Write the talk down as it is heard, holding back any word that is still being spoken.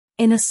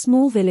In a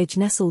small village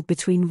nestled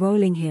between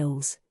rolling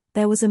hills,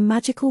 there was a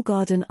magical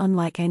garden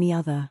unlike any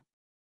other.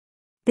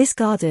 This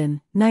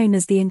garden, known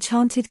as the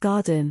Enchanted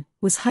Garden,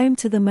 was home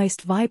to the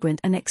most vibrant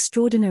and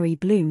extraordinary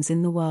blooms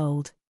in the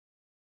world.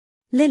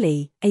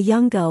 Lily, a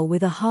young girl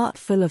with a heart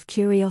full of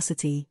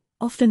curiosity,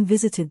 often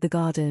visited the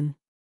garden.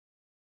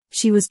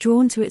 She was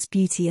drawn to its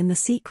beauty and the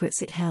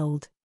secrets it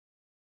held.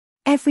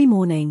 Every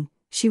morning,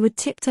 she would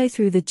tiptoe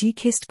through the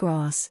dew-kissed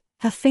grass,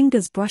 her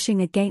fingers brushing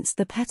against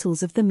the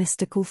petals of the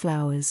mystical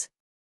flowers.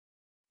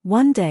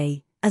 One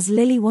day, as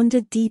Lily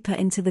wandered deeper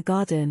into the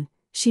garden,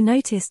 she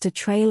noticed a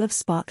trail of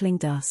sparkling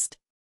dust.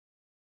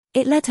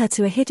 It led her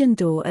to a hidden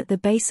door at the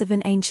base of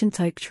an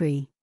ancient oak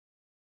tree.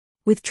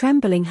 With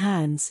trembling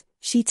hands,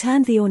 she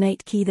turned the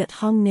ornate key that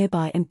hung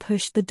nearby and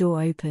pushed the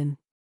door open.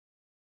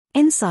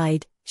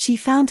 Inside, she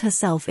found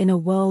herself in a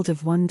world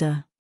of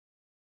wonder.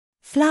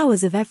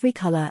 Flowers of every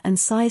color and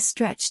size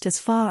stretched as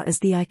far as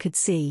the eye could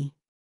see.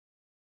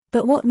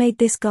 But what made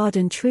this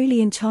garden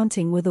truly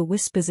enchanting were the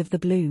whispers of the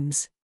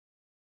blooms.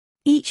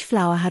 Each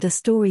flower had a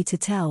story to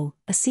tell,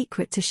 a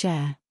secret to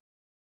share.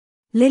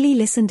 Lily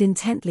listened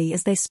intently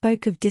as they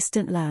spoke of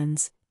distant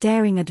lands,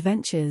 daring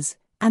adventures,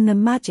 and the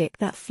magic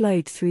that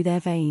flowed through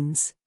their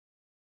veins.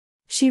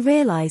 She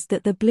realized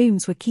that the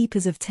blooms were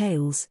keepers of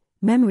tales,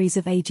 memories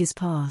of ages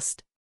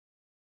past.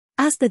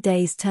 As the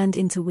days turned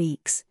into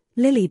weeks,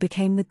 Lily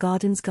became the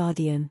garden's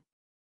guardian.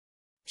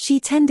 She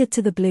tended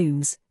to the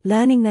blooms,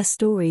 learning their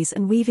stories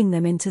and weaving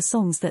them into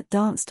songs that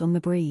danced on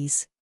the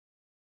breeze.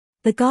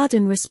 The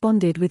garden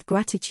responded with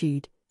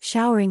gratitude,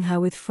 showering her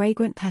with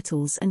fragrant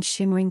petals and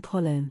shimmering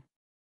pollen.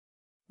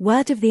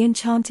 Word of the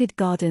Enchanted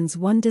Garden's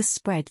wonders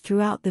spread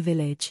throughout the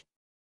village.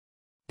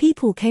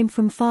 People came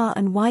from far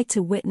and wide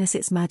to witness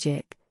its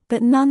magic,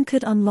 but none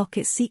could unlock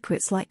its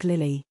secrets like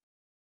Lily.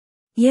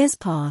 Years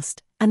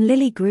passed, and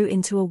Lily grew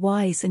into a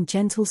wise and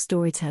gentle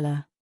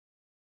storyteller.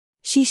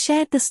 She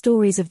shared the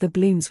stories of the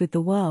blooms with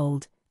the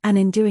world, and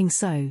in doing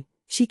so,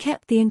 she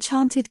kept the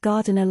Enchanted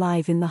Garden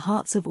alive in the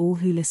hearts of all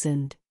who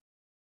listened.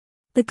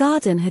 The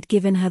garden had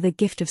given her the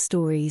gift of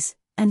stories,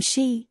 and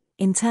she,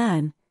 in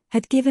turn,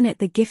 had given it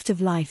the gift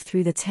of life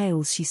through the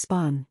tales she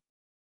spun.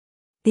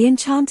 The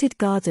Enchanted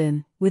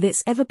Garden, with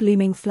its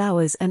ever-blooming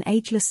flowers and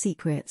ageless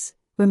secrets,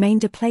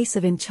 remained a place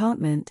of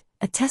enchantment,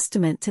 a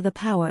testament to the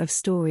power of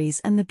stories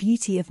and the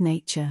beauty of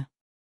nature.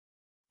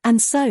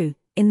 And so,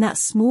 in that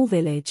small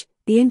village,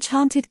 the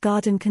Enchanted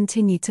Garden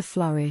continued to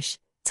flourish,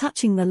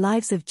 touching the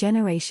lives of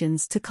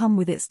generations to come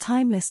with its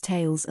timeless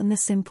tales and the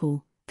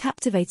simple,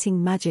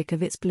 captivating magic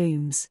of its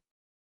blooms.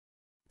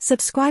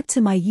 Subscribe to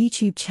my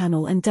YouTube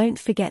channel and don't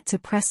forget to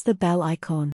press the bell icon.